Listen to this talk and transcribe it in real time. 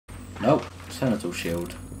Nope, Senator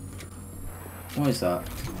Shield. What is that?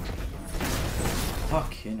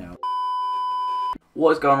 Fuck you know.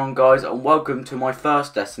 What is going on, guys, and welcome to my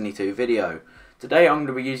first Destiny 2 video. Today I'm going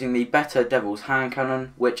to be using the Better Devil's Hand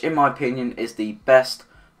Cannon, which in my opinion is the best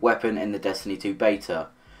weapon in the Destiny 2 beta.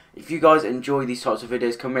 If you guys enjoy these types of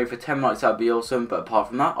videos, come over for 10 likes, that'd be awesome. But apart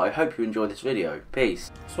from that, I hope you enjoy this video.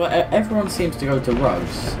 Peace. So everyone seems to go to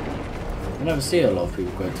Rose. I never see a lot of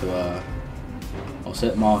people go to what's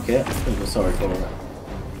it, Market. People are sorry for it.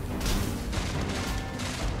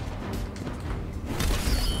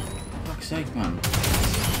 Fuck's sake, man.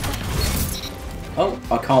 Oh,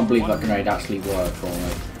 I can't believe that grenade actually worked for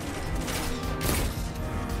me.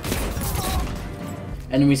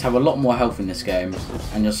 Enemies have a lot more health in this game,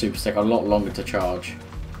 and your supers take a lot longer to charge.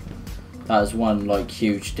 That is one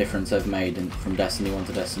huge difference they've made from Destiny 1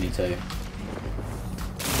 to Destiny 2.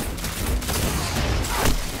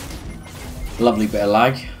 Lovely bit of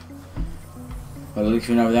lag. Well, at least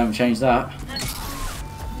we know they haven't changed that.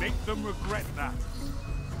 Make them regret that.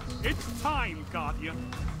 It's time,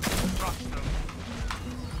 Guardian. Rush them.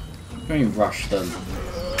 What do you mean rush them?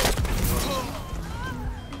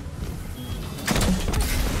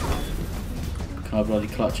 Can I bloody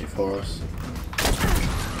clutch it for us?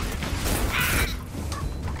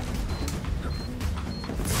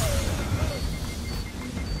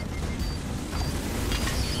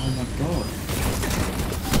 Oh my god.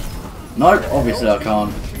 Nope, obviously I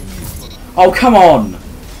can't. Oh, come on!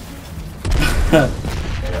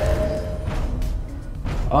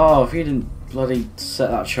 Oh, if you didn't bloody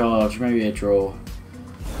set that charge, maybe a draw.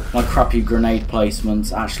 My crappy grenade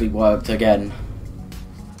placements actually worked again.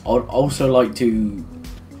 I'd also like to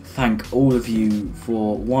thank all of you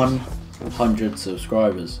for 100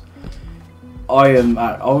 subscribers.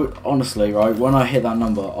 Honestly, right, when I hit that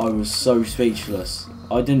number, I was so speechless.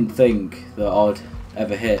 I didn't think that I'd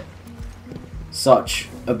ever hit such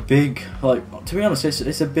a big, to be honest,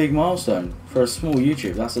 it's a big milestone for a small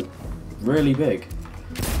YouTube. That's really big.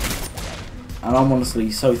 And I'm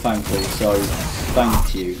honestly so thankful, so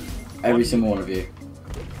thank you, every single one of you.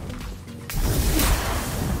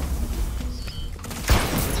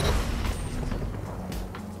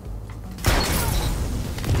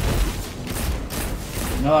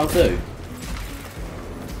 No, I'll do.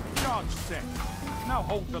 Charge set. Now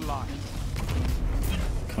hold the line.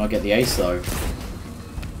 Can I get the ace though?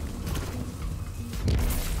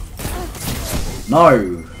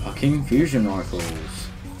 No! Fucking fusion rifles.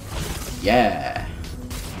 Yeah.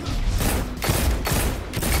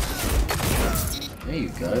 There you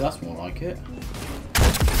go, that's more like it.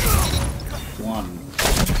 One.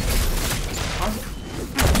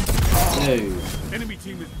 Two. Enemy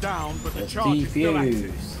team is down, but the charge is still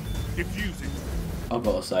active. Defuse it. I've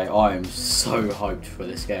got to say, I am so hyped for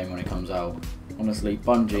this game when it comes out. Honestly,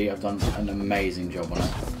 Bungie have done an amazing job on it.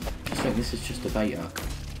 I just think this is just a beta.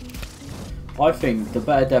 I think the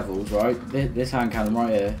Better Devils, right, this hand cannon right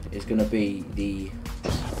here is going to be the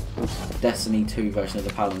Destiny 2 version of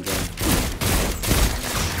the Palindrome.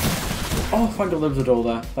 Oh, thank God there was a door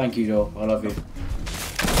there. Thank you, door. I love you.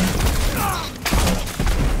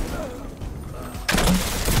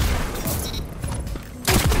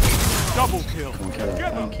 Double kill. Together,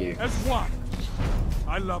 thank you. As one.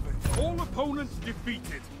 I love it. All opponents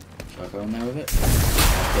defeated. Shall I go in there with it?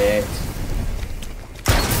 It.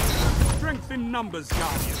 Strength in numbers,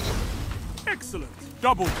 Guardian. Excellent.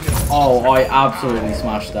 Double kill. Oh, I absolutely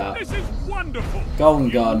smashed that. This is wonderful. Golden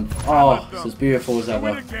Gun. Oh, it's as beautiful as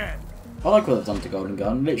ever. Again. I like what they've done to Golden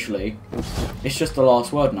Gun. Literally, it's just the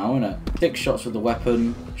last word now, isn't it? 6 shots with the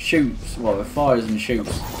weapon, shoots, well, it fires and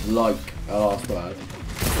shoots like a last word.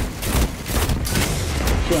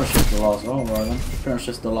 Pretty much just the last. Oh, right then. Pretty much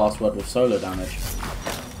just the last word with solo damage.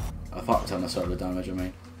 A fuck ton of solo damage, I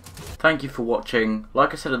mean. Thank you for watching.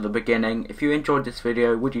 Like I said at the beginning, if you enjoyed this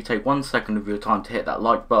video, would you take 1 second of your time to hit that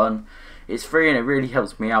like button? It's free and it really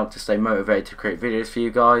helps me out to stay motivated to create videos for you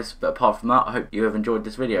guys. But apart from that, I hope you have enjoyed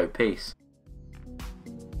this video. Peace.